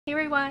Hey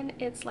everyone,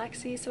 it's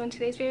Lexi. So in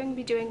today's video I'm going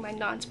to be doing my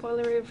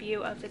non-spoiler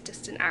review of The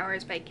Distant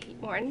Hours by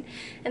Kate Morton.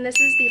 And this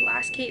is the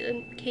last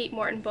Kate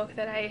Morton book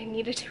that I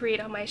needed to read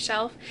on my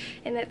shelf,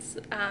 and it's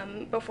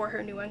before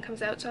her new one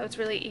comes out, so I was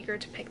really eager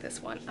to pick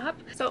this one up.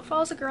 So it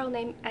follows a girl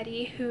named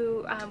Eddie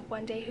who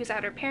one day who's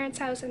at her parents'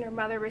 house, and her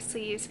mother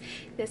receives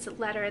this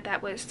letter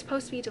that was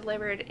supposed to be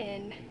delivered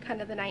in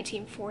kind of the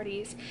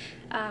 1940s,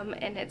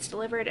 and it's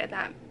delivered at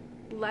that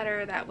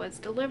letter that was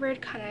delivered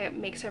kind of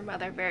makes her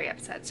mother very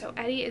upset. So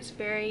Eddie is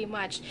very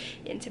much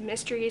into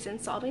mysteries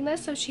and solving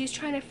this, so she's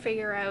trying to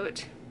figure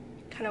out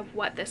kind of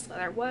what this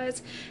letter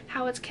was,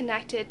 how it's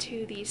connected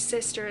to these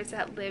sisters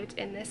that lived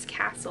in this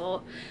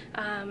castle,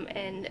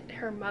 and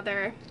her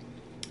mother,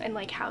 and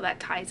like how that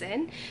ties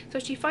in. So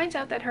she finds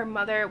out that her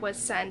mother was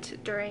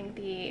sent during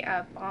the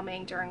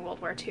bombing during World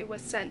War II,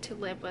 was sent to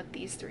live with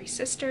these three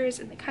sisters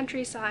in the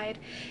countryside,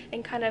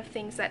 and kind of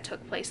things that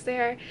took place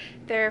there.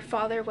 Their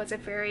father was a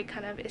very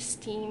kind of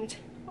esteemed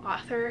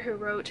author who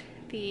wrote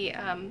the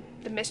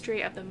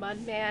Mystery of the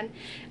Mud Man,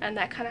 and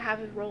that kind of have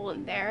a role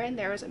in there. And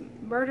there was a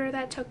murder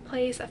that took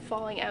place, a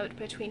falling out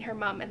between her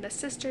mom and the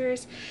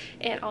sisters,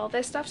 and all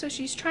this stuff. So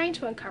she's trying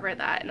to uncover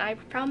that, and I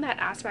found that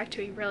aspect to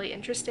be really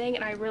interesting,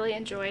 and I really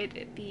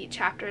enjoyed the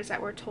chapters that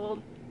were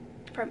told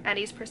from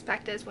Eddie's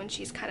perspectives when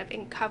she's kind of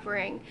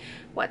uncovering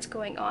what's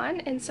going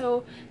on. And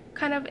so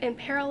kind of in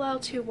parallel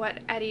to what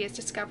Eddie is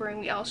discovering,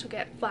 we also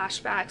get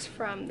flashbacks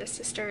from the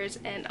sisters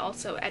and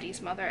also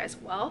Eddie's mother as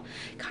well,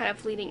 kind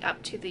of leading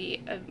up to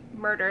the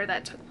murder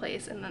that took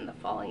place and then the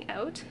falling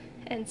out.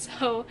 And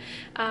so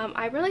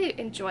I really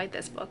enjoyed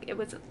this book. It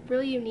was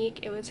really unique.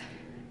 It was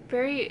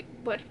very,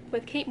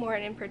 with Kate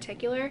Morton in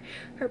particular,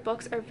 her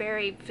books are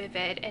very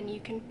vivid, and you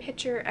can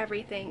picture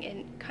everything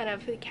in kind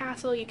of the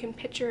castle. You can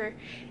picture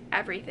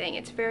everything.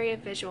 It's very a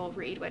visual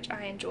read, which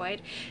I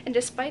enjoyed. And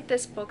despite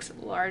this book's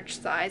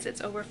large size,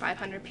 it's over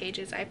 500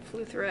 pages. I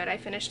flew through it. I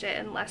finished it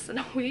in less than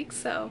a week,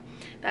 so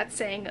that's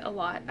saying a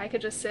lot. I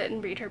could just sit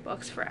and read her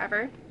books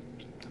forever.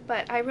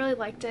 But I really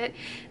liked it.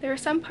 There were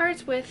some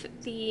parts with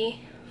the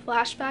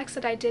flashbacks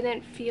that I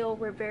didn't feel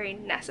were very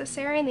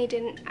necessary, and they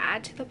didn't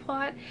add to the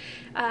plot,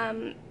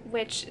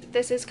 which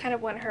this is kind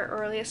of one of her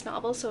earliest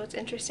novels, so it's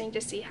interesting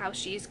to see how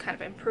she's kind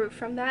of improved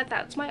from that.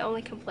 That's my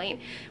only complaint.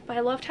 But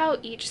I loved how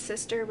each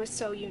sister was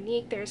so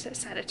unique. There's a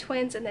set of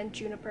twins, and then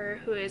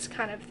Juniper, who is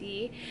kind of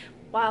the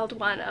wild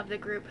one of the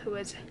group, who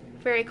is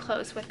very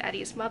close with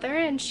Eddie's mother,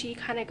 and she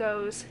kind of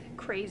goes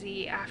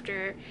crazy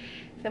after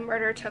the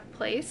murder took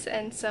place.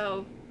 And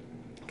so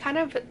kind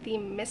of the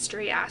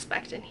mystery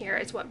aspect in here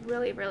is what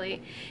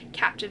really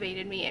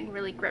captivated me and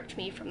really gripped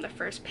me from the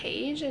first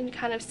page. And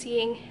kind of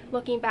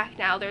looking back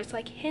now, there's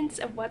like hints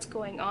of what's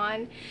going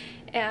on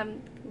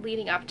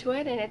leading up to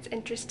it, and it's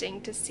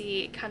interesting to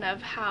see kind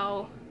of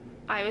how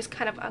I was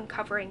kind of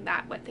uncovering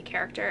that with the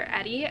character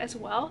Eddie as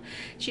well.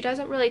 She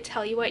doesn't really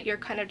tell you what, you're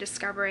kind of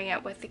discovering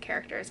it with the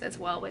characters as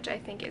well, which I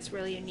think is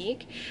really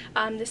unique.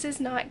 This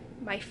is not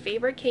my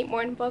favorite Kate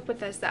Morton book, but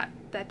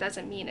that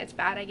doesn't mean it's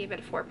bad. I gave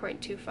it a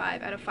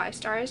 4.25 out of 5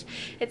 stars.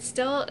 It's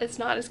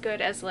not as good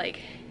as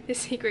like The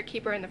Secret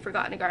Keeper and The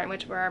Forgotten Garden,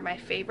 which were my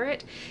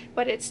favorite,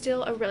 but it's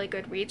still a really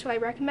good read. So I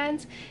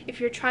recommend,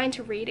 if you're trying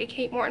to read a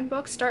Kate Morton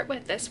book, start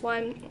with this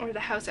one or The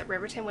House at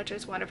Riverton, which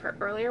is one of her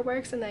earlier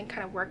works, and then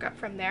kind of work up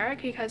from there,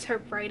 because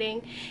her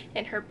writing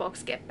and her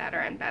books get better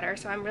and better.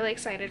 So I'm really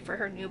excited for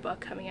her new book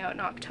coming out in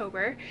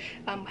October,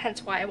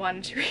 hence why I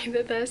wanted to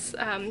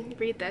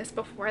read this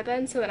before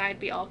then, so that I'd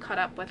be all caught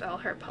up with all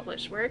her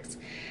published works.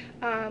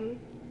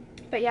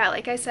 But yeah,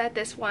 like I said,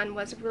 this one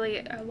was really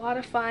a lot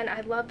of fun. I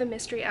love the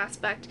mystery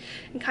aspect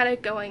and kind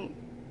of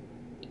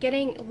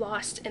getting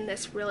lost in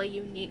this really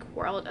unique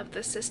world of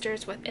the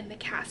sisters within the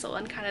castle,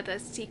 and kind of the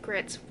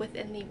secrets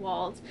within the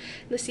walls,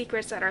 the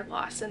secrets that are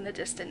lost in the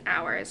distant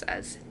hours,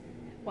 as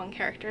one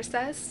character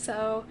says.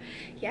 So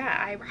yeah,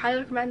 I highly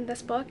recommend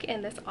this book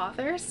and this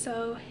author.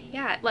 So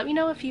yeah, let me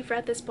know if you've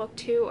read this book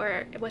too,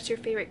 or what's your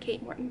favorite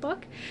Kate Morton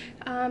book.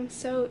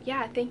 So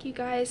yeah, thank you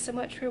guys so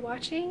much for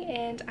watching,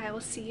 and I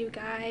will see you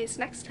guys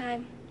next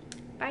time.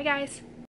 Bye guys!